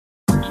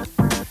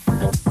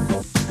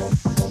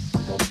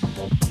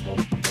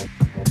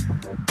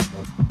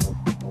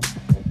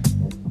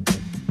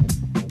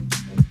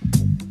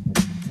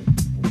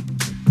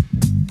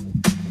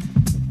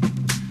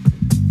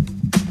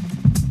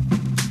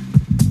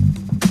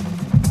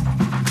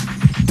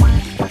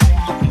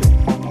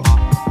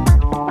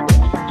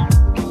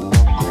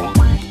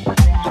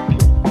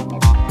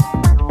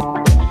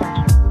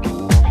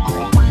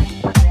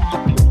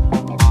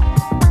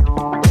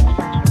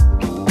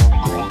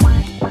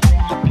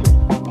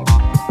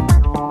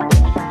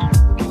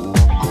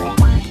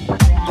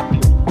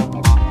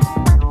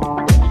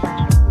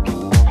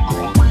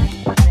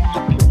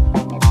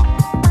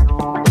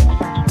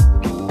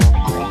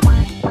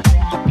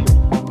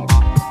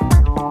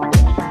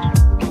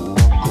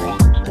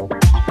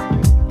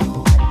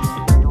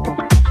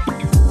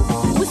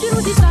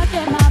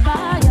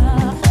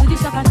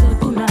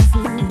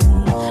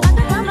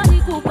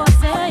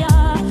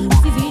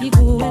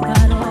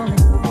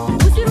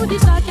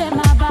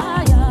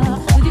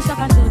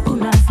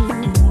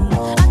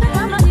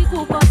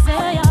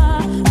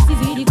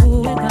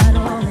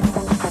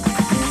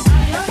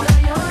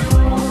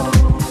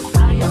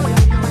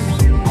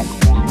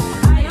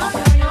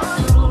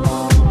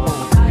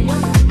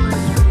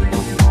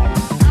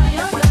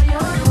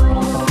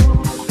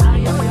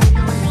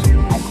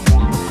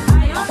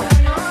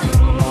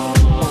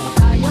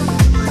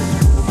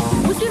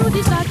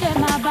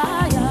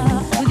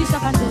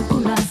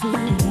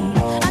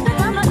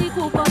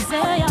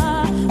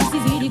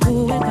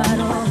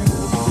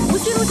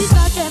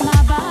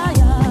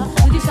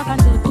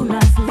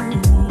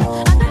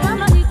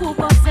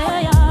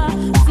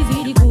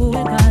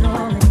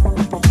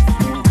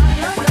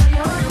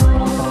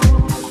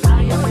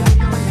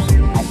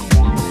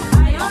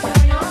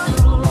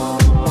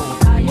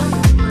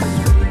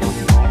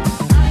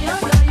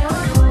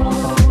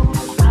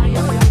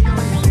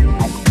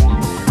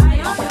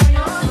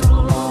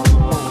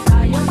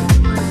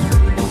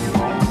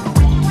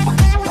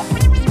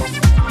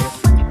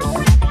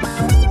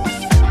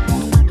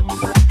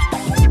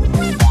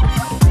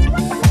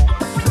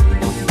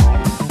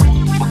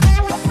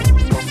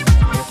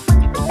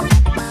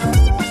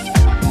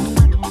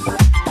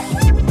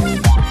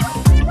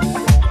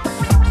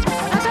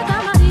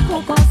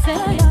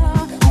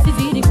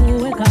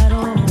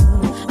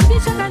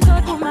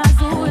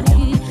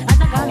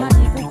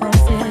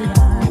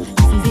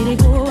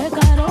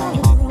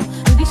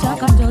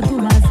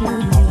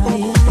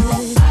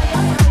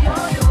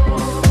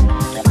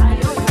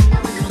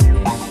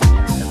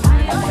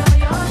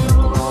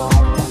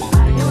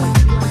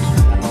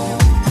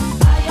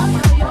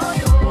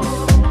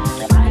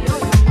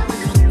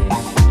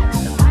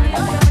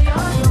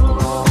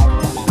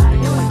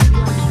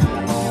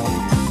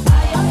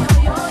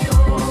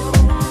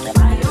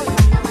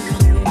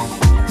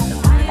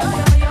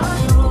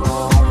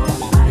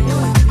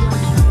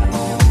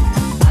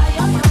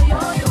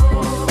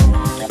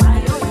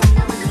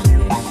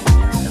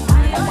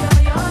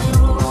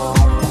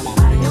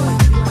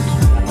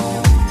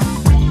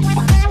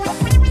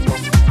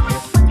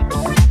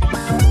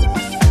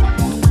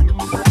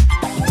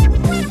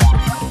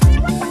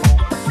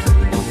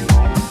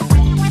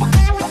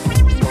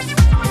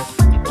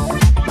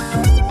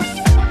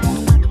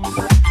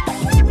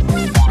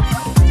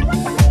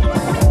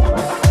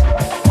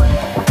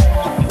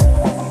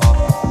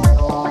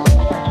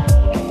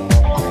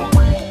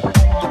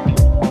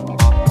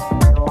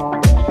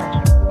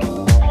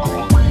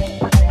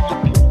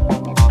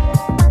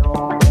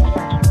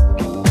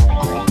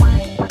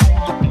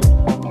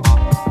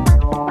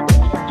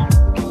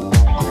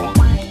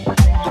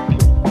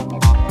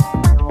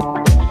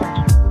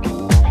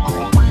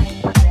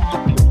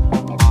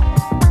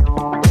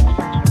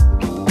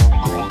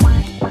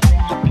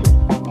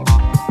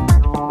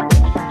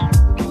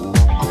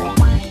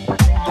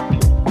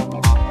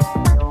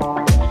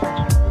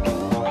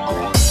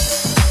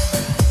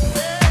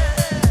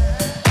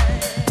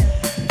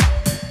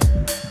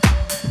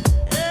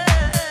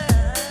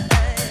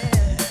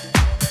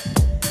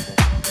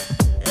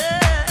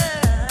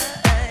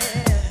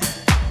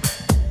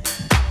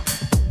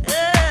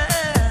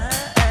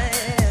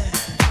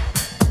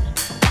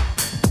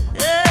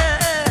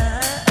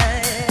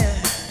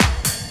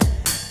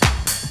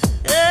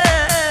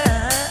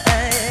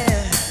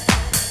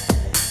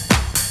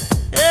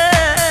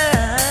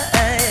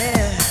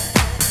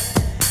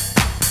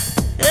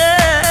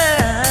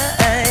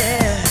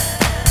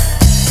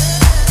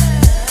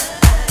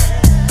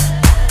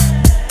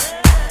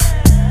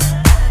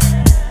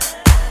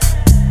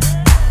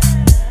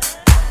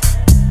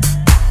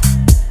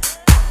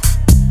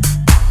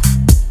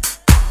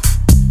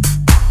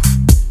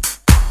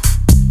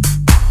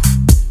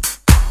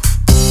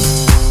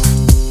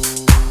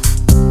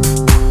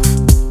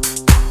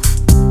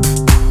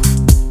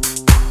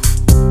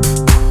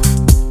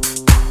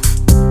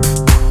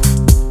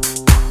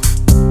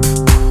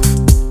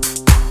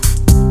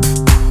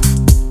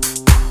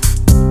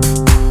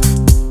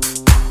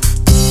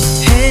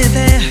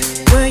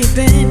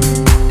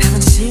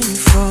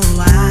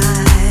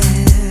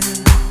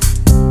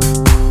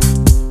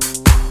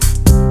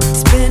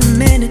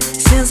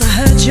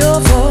your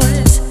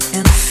voice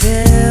and I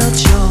felt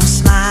your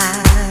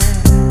smile.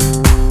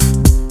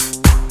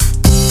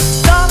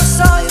 Thought I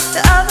saw you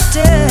the other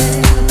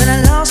day, but I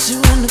lost you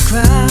in the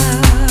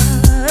crowd.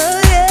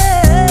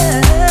 Yeah.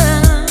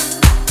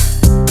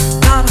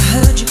 Thought I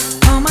heard you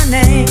call my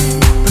name,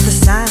 but the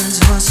silence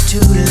was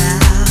too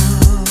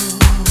loud,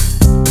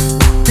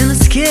 and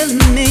it's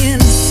killing me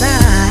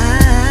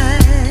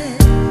inside,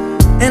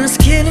 and it's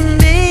killing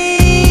me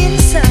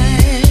inside.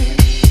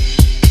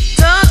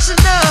 Don't you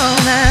know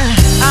that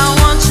I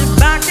want you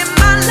back in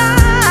my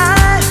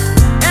life,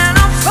 and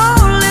I'm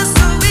falling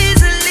so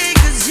easily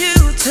 'cause you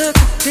took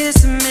a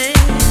piece of me.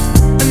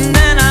 And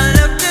then I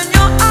looked in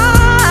your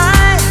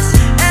eyes,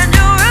 and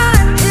you're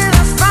right here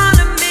in front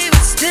of me,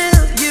 but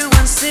still you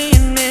weren't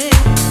seeing me.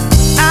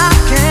 I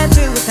can't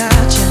do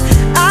without you,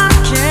 I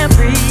can't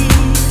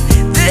breathe,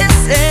 this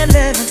ain't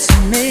living to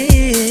me.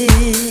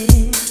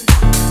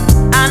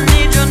 I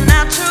need your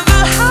natural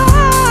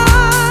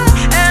high,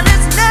 and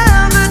it's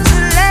never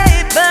too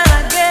late, but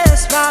I guess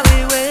while we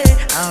wait,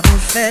 I'll be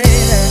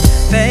faded,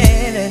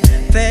 faded,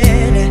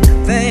 faded,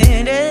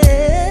 faded.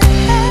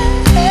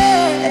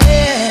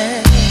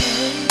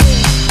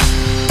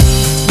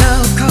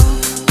 Love call,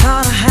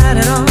 thought I had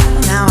it all,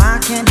 now I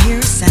can't hear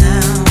a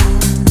sound.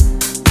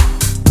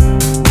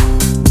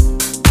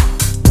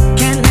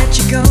 Can't let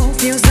you go,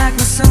 feels like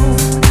my soul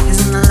is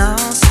in the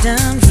lost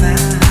and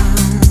found.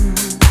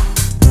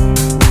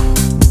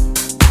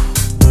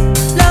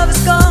 Love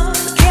is gone,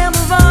 can't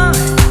move on,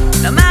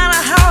 no matter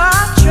how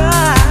I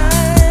try.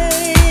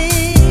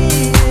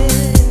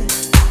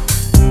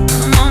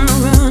 I'm on the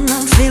run,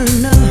 I'm feeling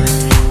numb,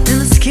 and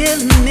it's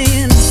killing me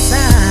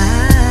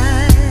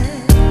inside,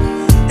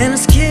 and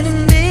it's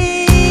killing me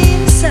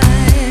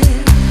inside.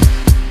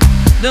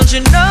 Don't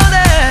you know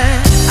that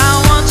I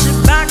want you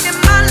back in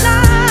my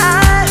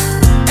life,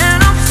 and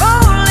I'm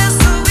falling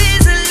so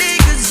easily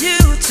 'cause you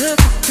took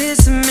a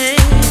piece of me.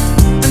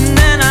 And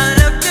then I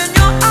looked in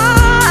your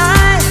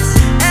eyes,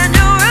 and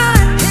you're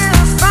right here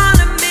in front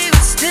of me,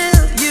 but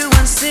still you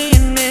weren't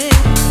seeing me.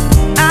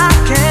 I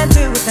can't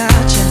do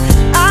without you,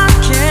 I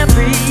can't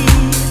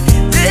breathe,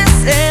 this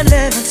ain't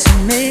living to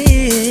me.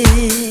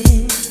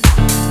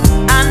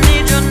 I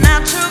need your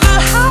natural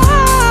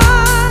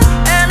high,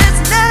 and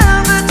it's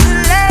never too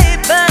late,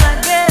 but I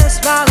guess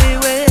while we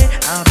wait,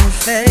 I'll be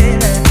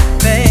faded,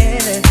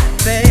 faded,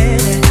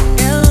 faded.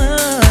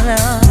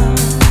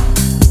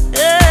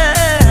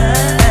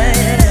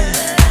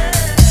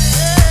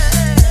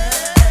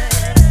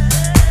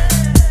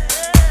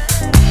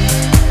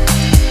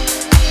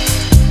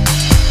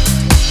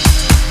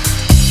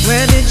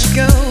 Where did you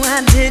go?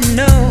 I didn't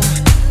know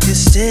you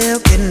still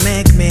can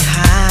make me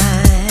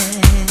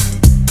high.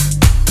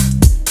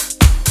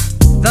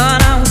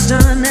 Thought I was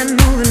done and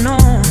moving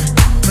on,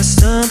 but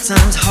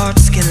sometimes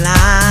hearts can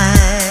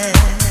lie.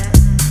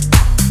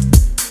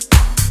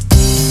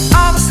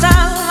 All this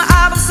time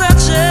I've been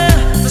searching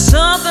for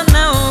something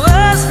that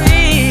was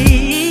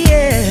real.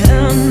 Yeah,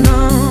 no,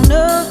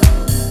 no.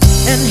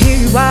 And here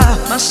you are,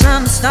 my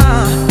shining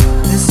star.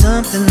 There's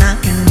something I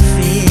can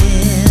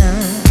feel,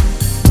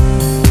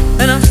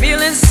 and I'm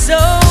feeling so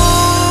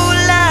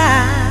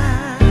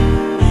alive,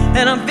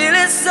 and I'm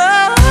feeling so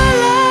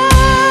alive.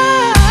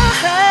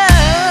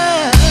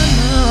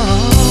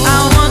 I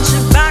want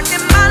you back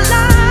in my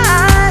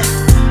life,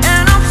 and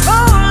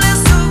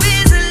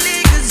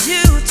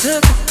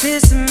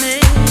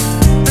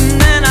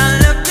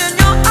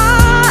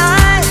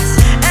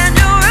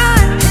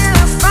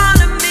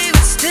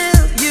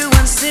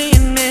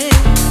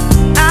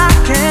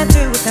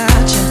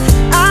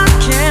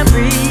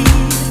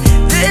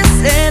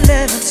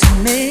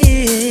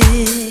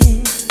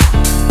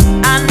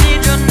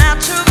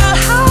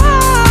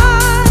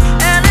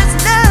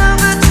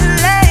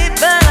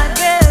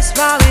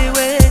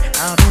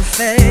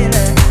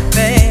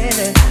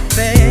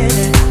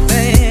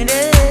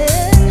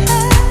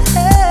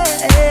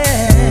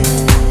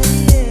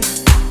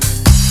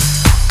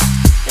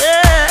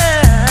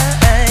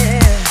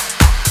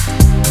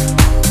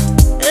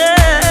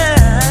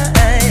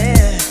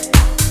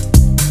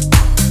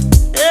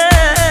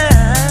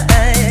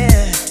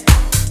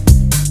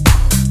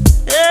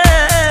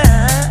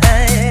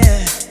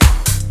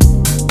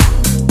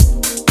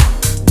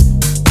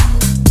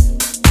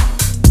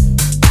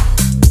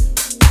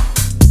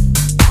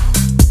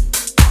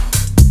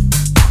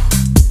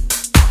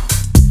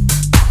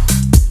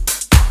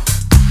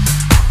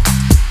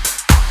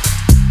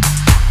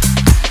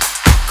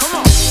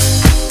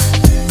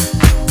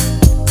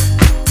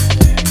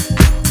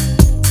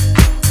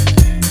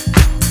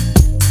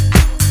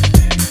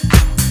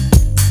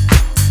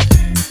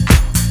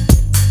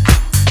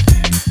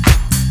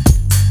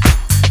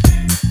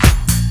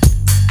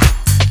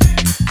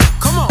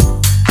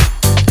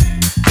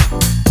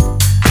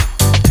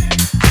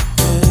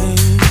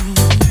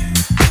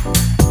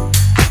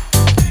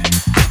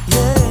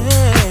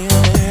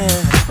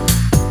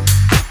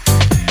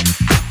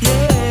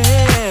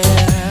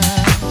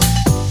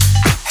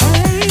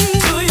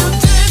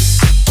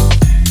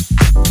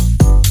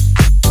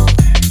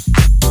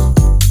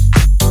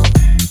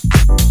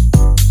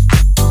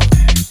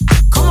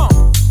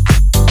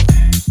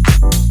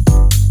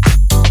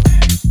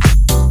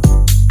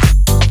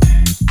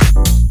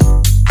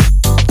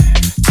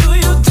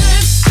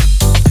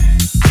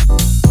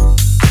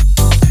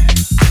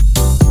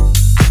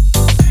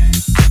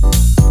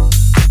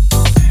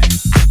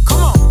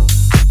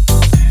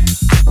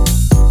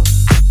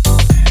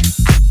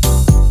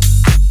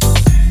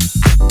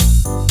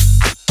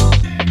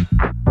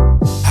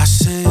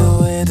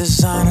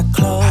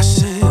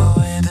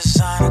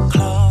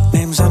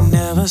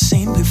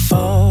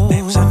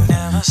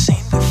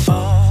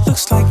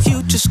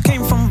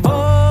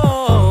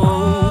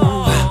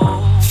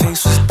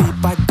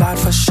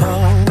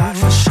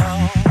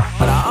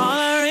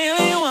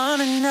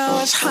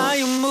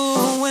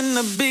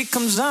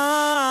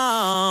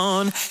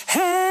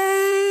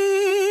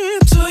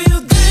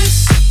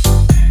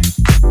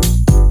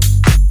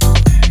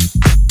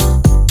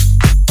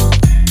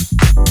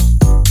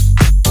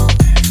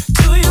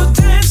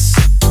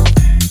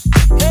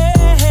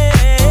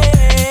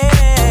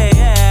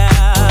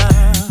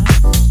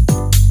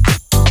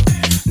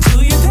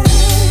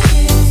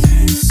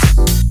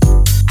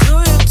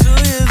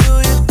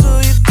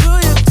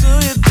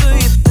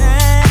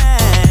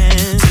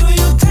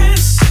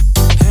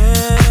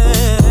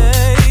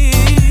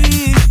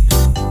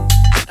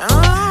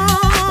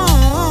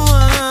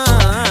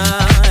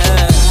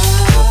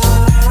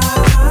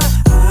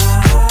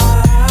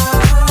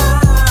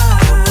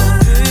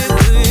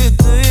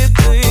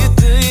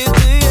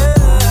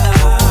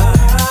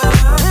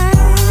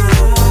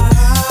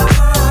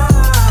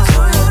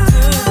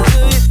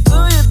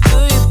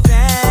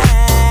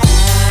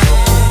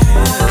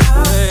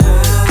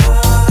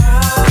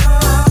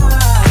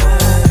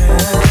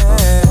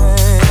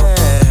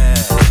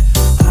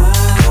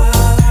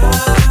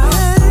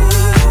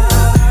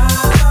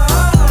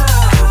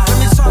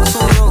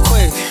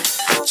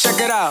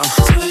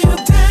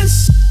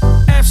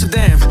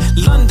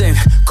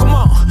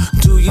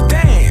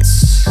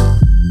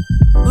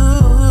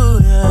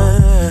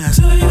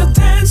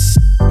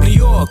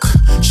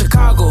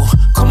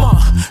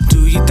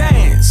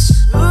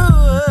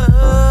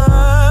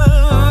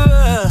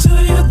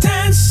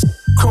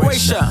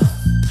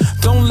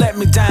Don't let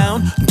me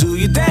down, do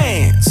your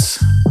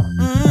dance.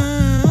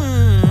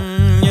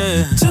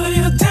 Yeah. Do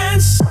your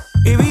dance.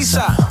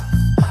 Ibiza,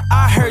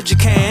 I heard you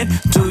can.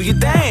 Do your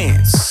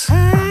dance. Do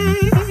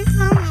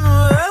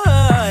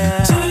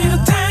your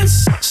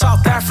dance.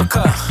 South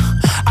Africa,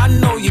 I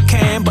know you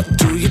can, but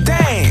do your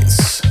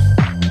dance.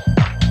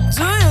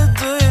 Do you,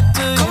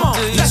 come on,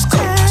 let's go.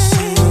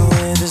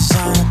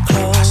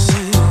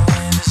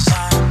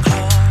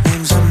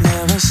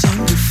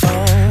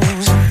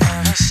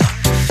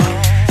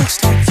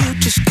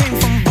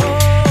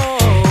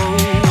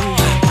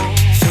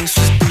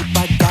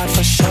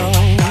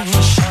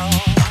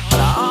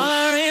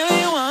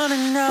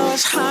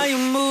 How you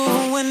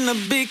move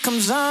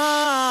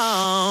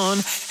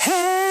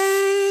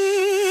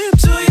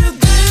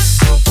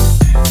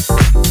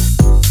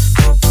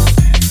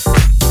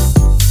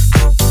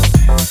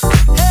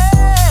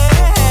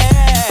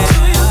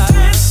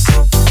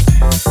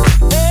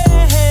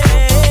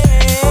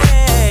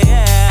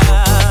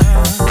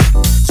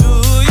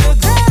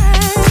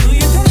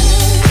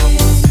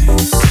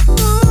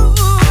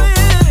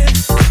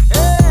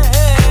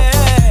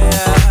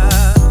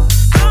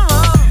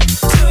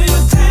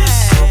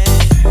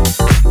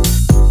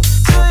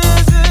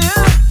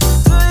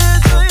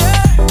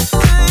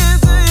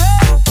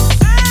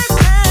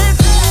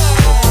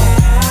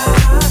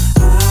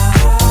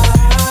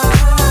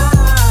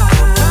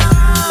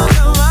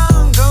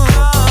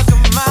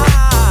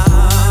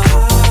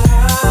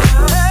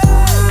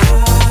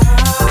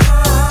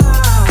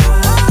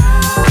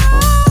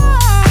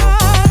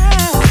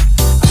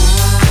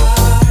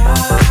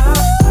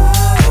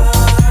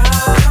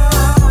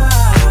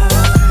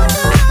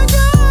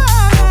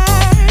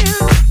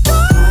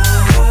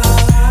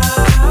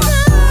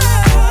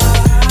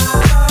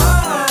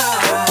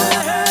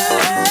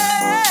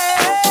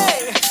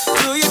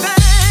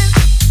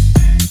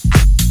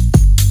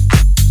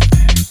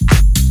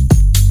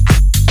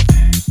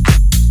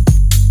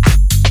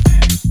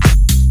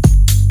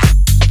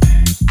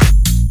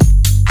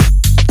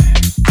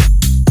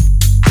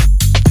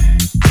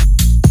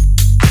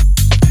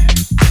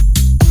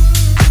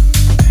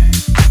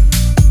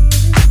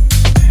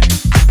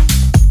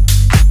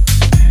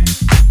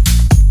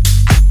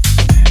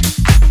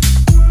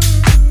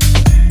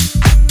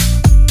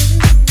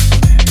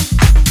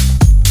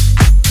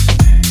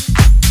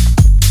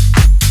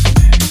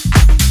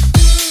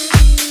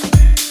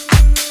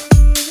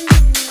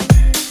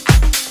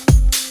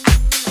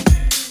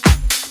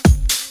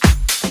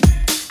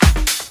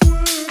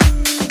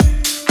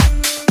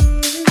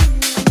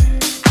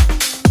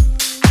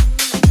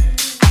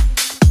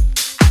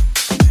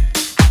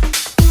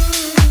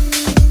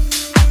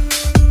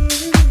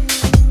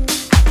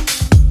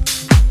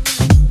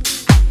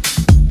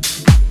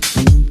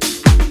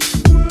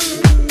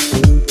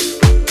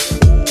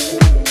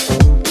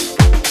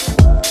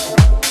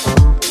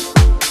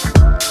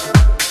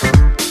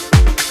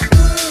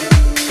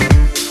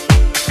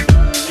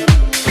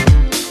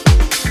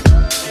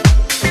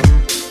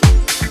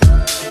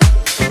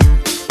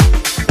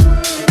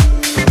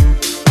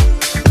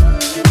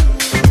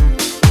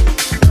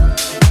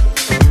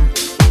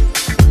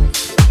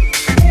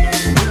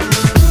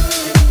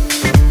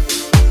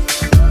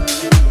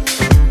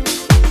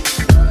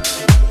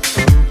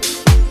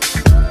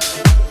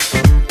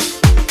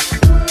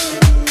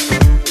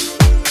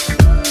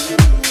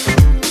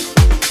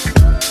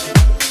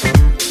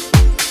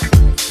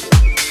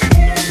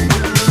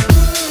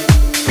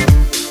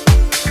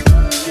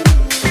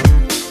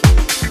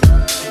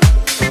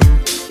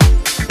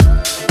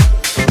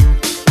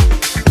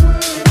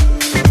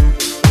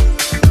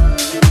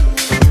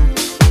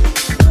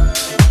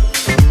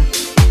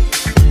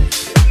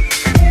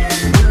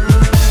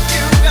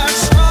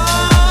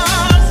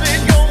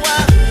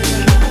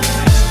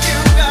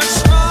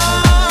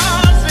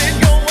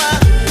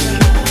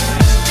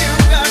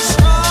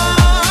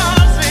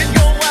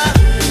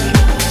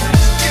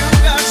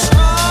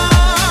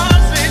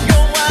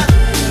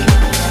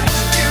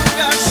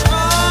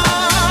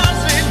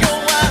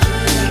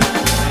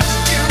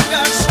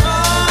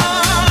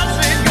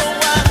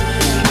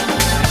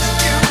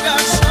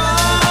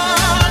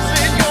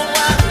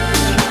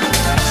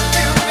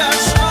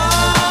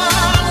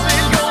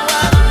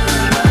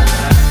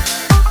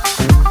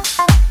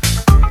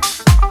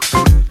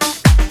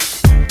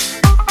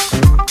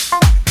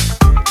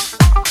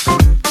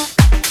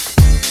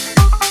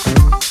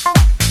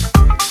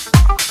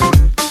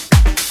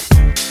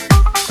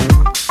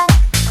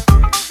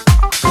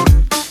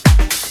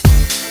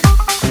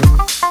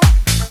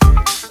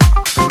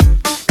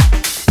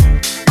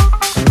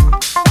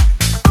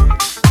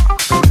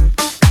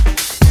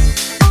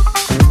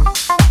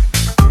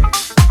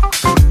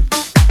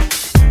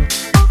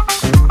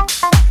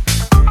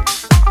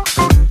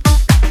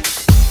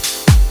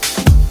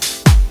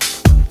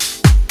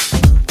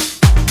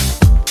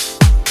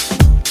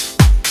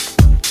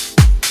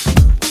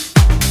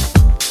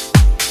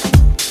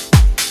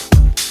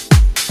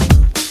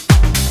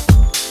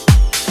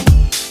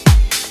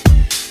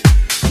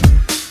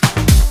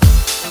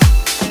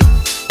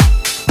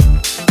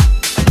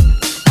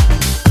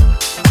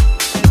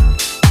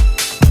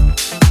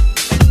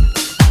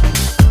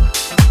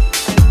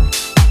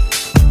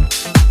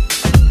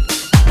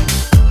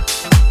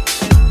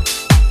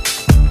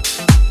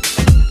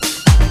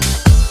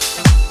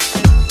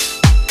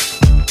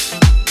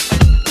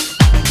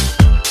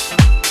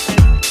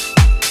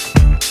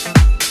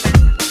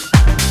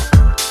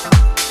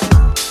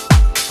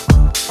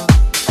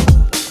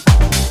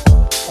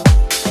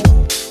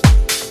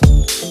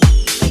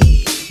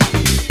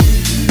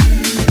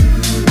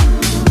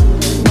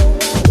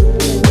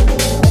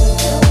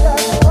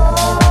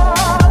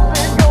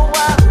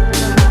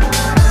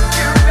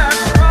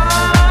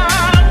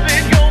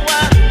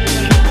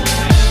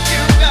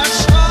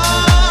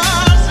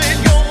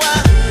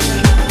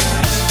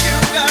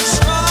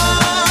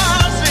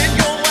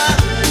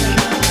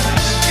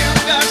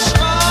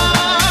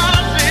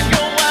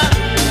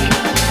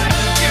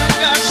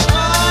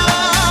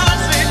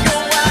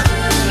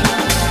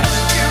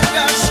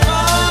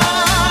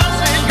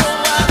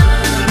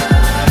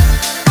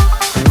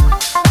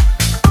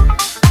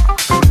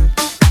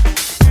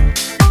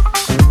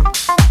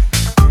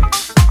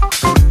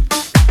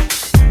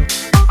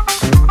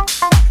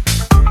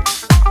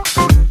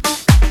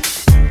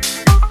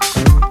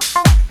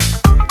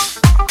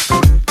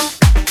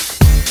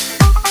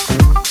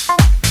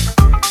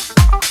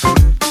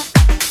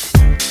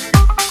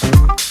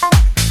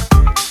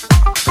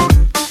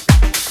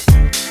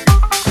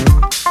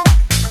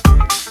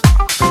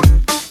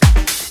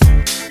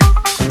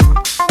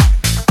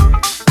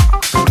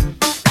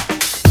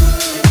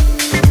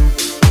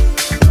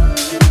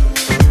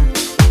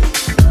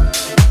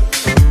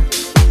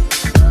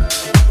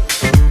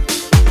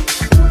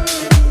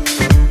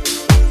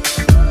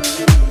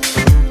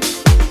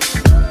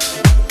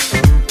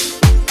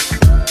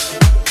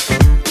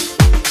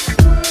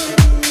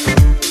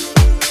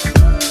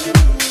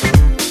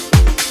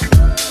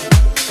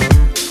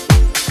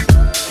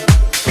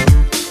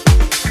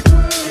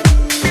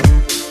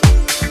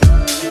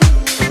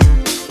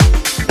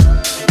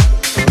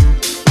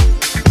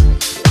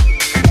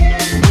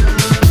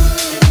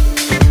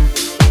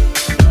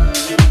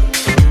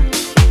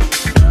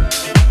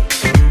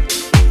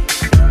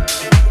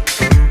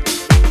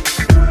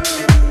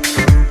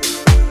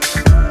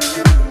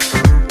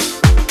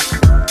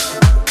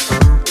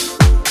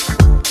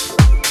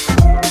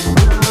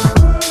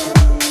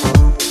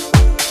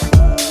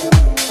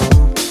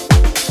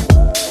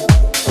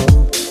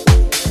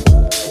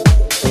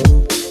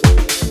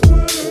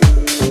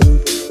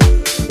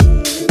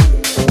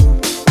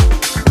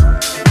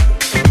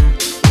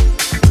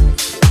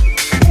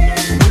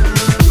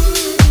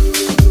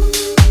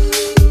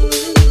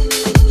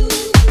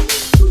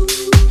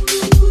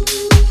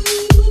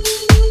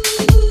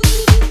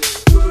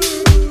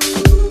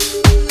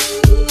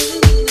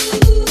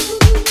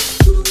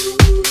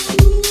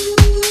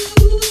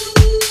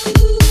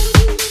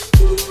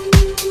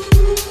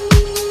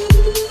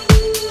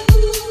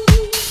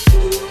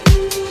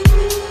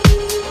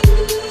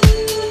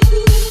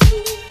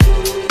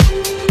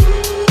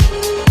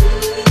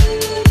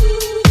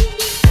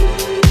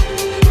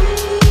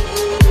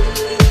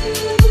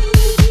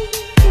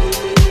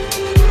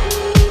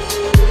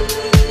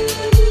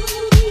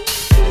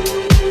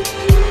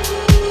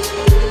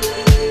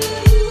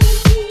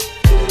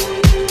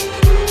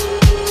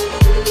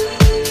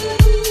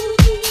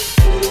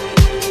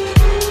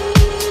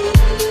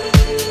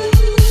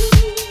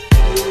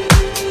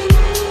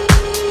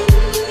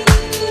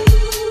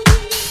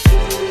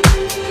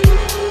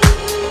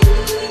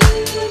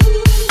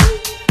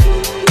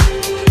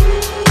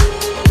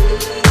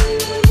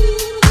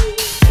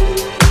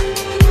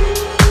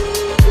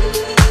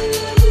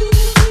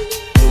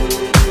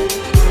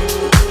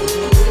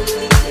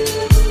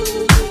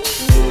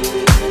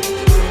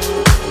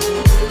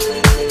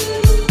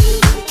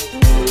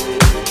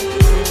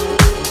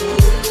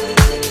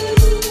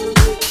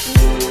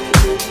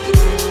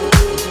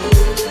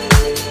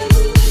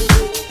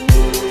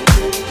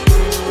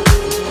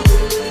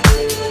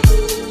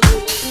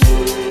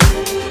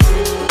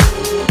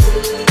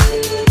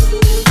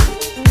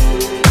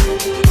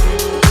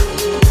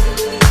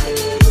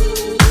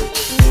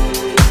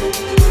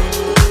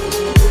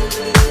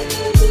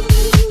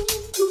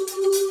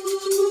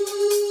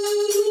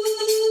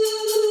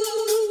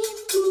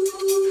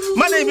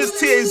is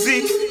TAZ.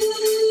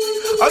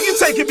 Oh, you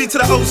taking me to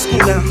the old school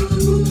now.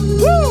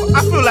 Woo!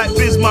 I feel like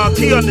Biz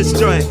Markie on this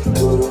joint.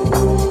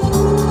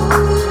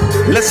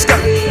 Let's go.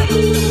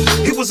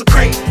 It was a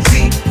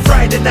crazy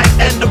Friday night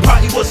and the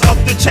party was off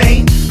the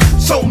chain.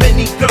 So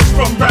many girls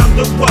from round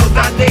the world,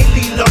 I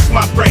nearly lost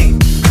my brain.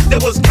 There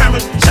was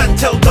Karen,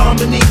 Chantel,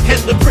 Dominique,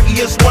 and the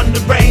prettiest one,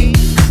 Lorraine.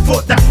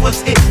 Thought that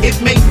was it,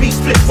 it made me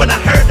split when I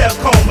heard her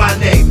call my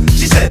name.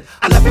 She said,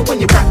 I love it when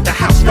you rock the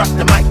house, rock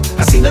the mic.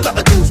 I seen a lot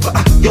of dudes, but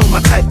you're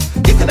my type.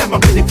 You can have my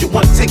ring if you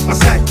want, take my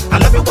side. I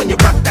love it when you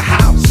rock the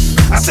house.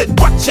 I said,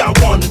 what y'all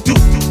wanna do?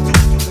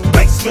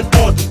 Basement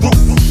on the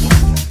roof.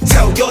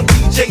 Tell your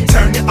DJ,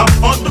 turn it up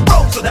on the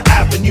road to the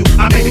avenue.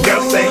 I made the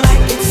girl say,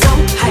 like it's so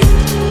hype.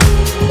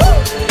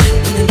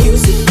 When the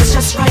music is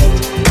just right.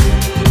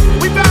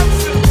 We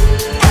bouncing.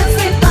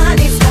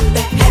 Everybody's got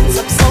their hands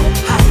up so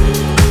high.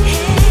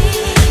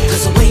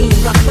 Cause the way you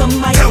rock the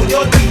mic. Tell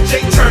your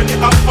DJ, turn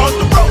it up on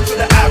the road to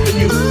the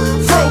avenue.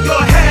 Throw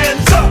your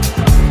hands up,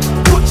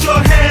 put your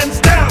hands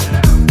down.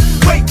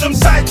 Wave them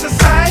side to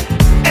side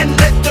and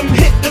let them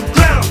hit the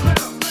ground.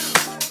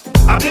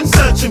 I've been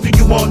searching for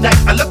you all night.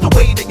 I love the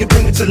way that you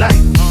bring it to life.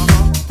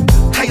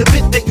 I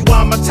admit that you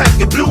are my type.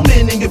 You're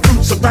blooming and your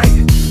fruits are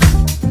ripe.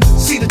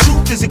 See, the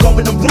truth is you're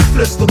going, I'm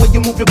ruthless. The way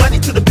you move your body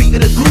to the beat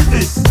of the groove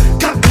is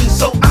got me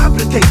so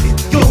obligated.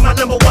 You're my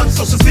number one,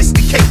 so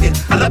sophisticated.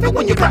 I love it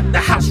when you rock the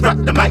house, rock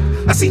the mic.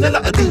 I seen a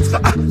lot of dudes,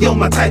 but you're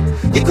my type.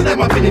 You can have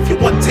my pin if you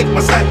want, take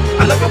my side.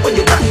 I love it when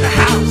you rock the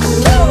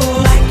house.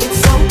 Oh, like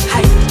it's so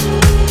hype.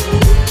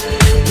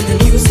 When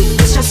the music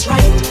is just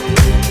right.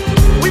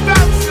 We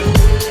bouncing.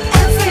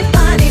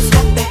 Everybody's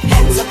got their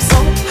hands up so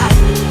high.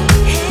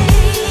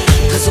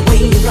 Cause the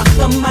way you rock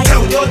the mic.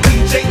 Tell your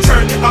DJ,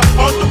 turn it up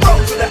on the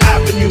road to the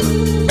avenue.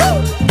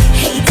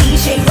 Hey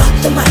DJ, rock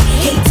the mic.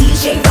 Hey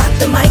DJ, rock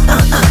the mic.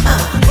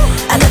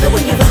 I love it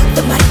when you rock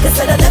the mic. I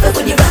said I love it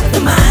when you rock the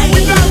mic.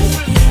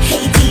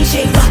 Hey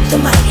DJ, rock the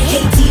mic.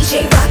 Hey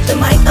DJ, rock the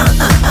mic.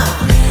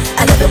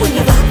 I love it when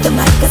you rock the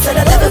mic. I said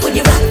I love it when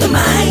you rock the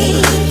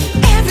mic.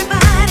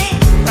 Everybody,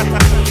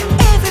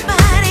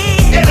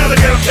 everybody, And other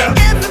girls, girls.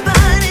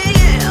 everybody,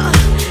 yeah,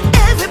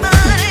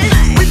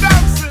 everybody. We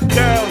bouncing.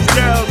 Girls,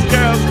 girls,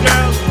 girls,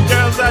 girls,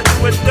 girls, I do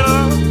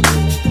adore.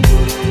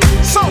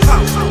 Soul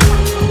House.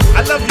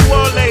 I love you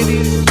all,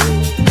 ladies.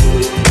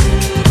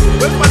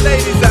 Where's my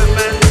ladies at,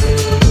 man?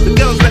 The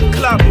girls that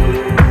club.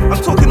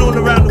 I'm talking all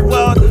around the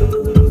world.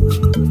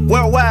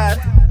 Worldwide,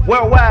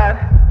 worldwide,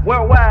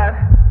 worldwide,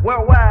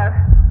 worldwide,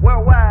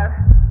 worldwide,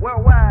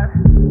 worldwide,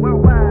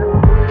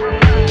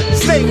 worldwide.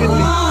 Stay with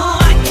me. Oh,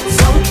 it's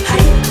so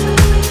hype.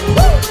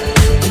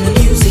 When the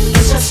music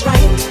is just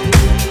right.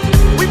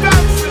 We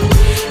bouncing.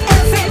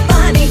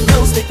 Everybody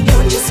knows that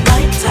you're just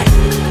my type.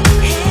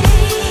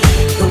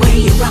 The way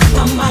you rock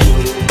the mic.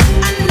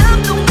 I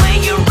love the way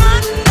you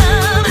rock the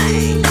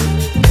mic.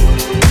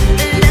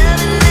 I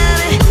love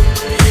it,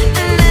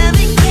 I love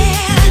it,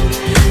 yeah.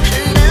 I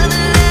love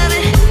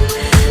it,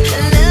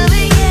 I love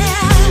it, yeah.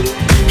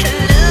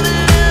 I love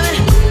it,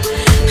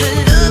 I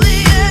love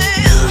it, yeah.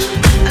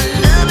 I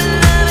love it,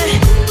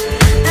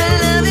 I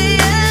love it,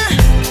 yeah.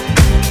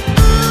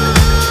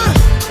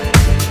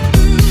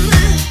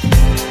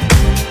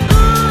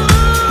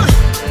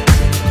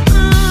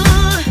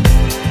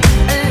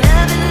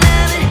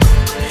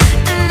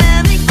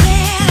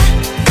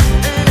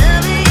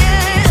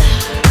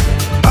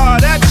 Oh,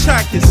 that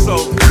track is so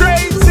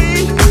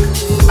crazy.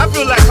 I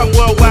feel like I'm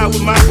worldwide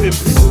with my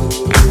pimpin'.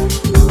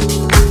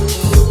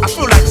 I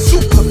feel like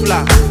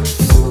Superfly.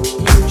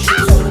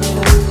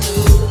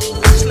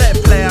 Just let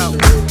it play out.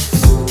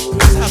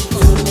 Let's have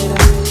fun.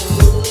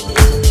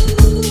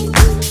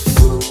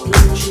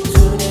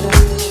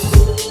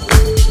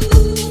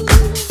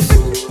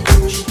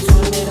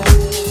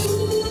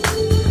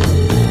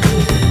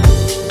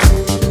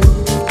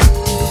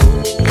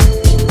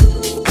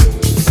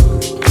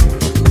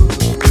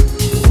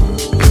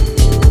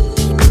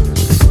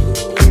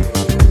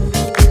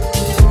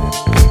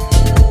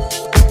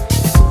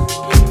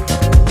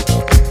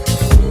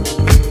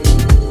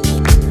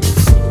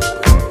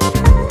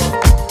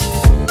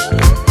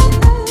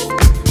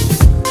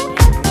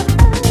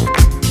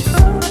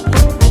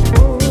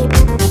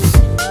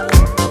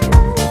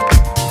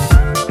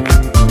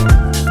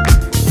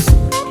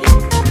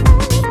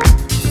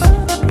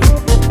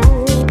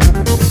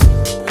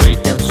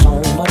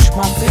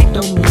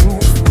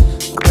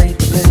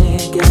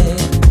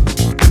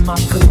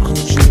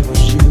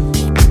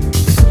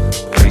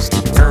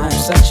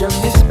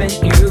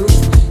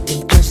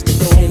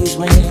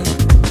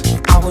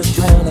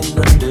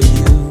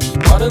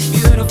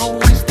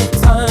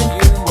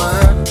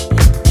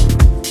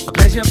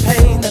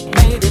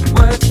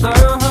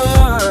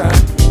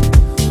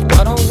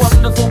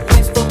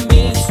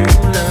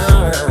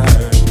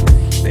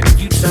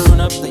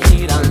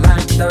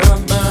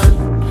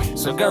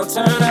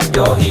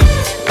 Your heat,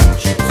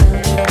 you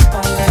turn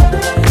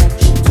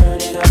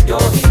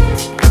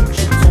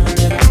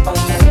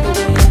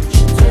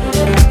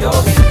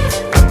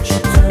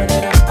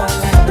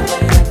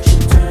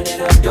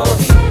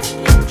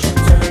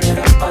it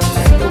up, I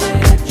like the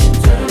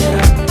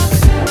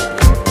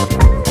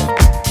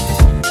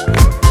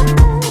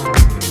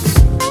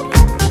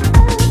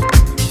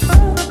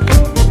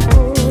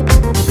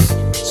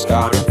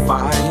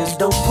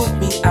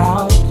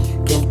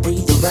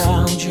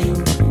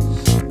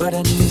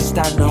least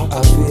I know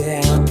of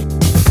it.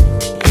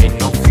 Ain't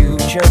no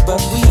future,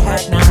 but we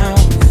had now.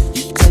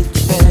 You take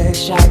the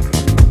best shot,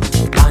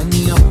 line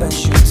me up and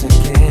shoot to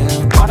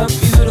kill. What a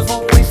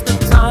beautiful waste of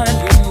time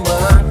you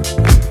were.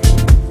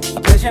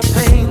 A pleasure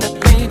pain that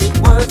made it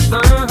worth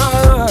the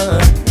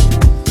hurt.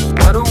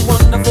 What a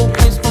wonderful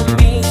place for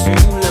me to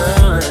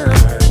learn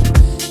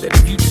that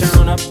if you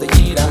turn up the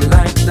heat, I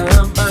like the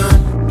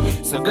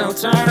burn. So go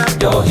turn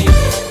up your heat.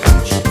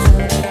 Don't you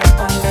turn it up,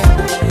 I like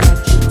the way that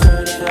you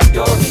turn it up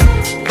your heat.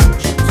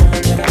 Don't you turn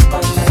it up, I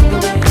like the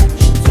way that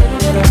you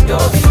turn it up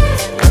your heat.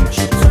 Don't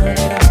you turn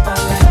it up, I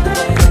like the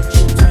way that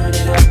you turn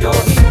it up your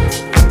heat.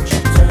 Don't you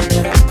turn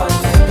it up, I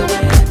like the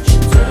way that you